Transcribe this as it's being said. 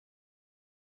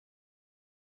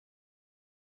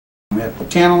We have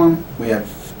tantalum, we have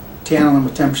tantalum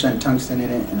with 10% tungsten in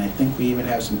it, and I think we even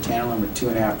have some tantalum with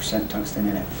 2.5% tungsten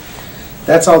in it.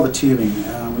 That's all the tubing.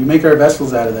 We make our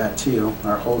vessels out of that too,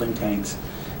 our holding tanks.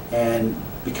 And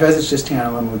because it's just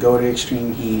tantalum, we go to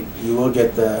extreme heat, you will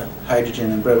get the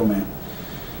hydrogen embrittlement.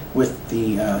 With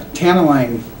the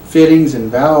Tantaline fittings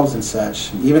and valves and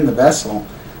such, even the vessel,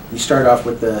 you start off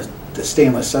with the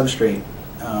stainless substrate.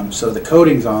 So the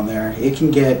coating's on there. It can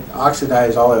get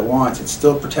oxidized all at once. It's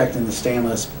still protecting the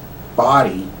stainless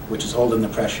body, which is holding the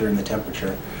pressure and the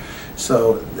temperature.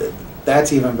 So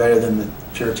that's even better than the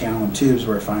pure tantalum tubes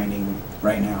we're finding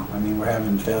right now. I mean, we're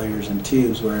having failures in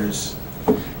tubes, whereas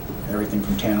everything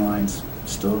from Tantaline's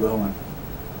still going.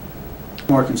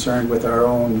 More concerned with our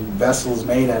own vessels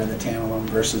made out of the tantalum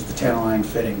versus the Tantaline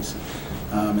fittings.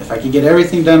 If I could get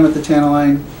everything done with the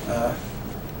Tantaline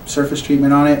surface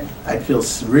treatment on it, I'd feel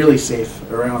really safe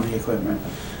around the equipment.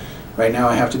 Right now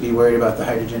I have to be worried about the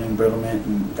hydrogen embrittlement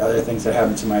and other things that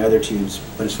happen to my other tubes.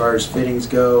 But as far as fittings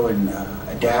go and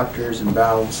adapters and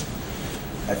valves,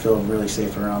 I feel really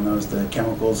safe around those. The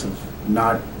chemicals have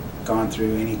not gone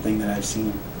through anything that I've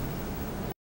seen.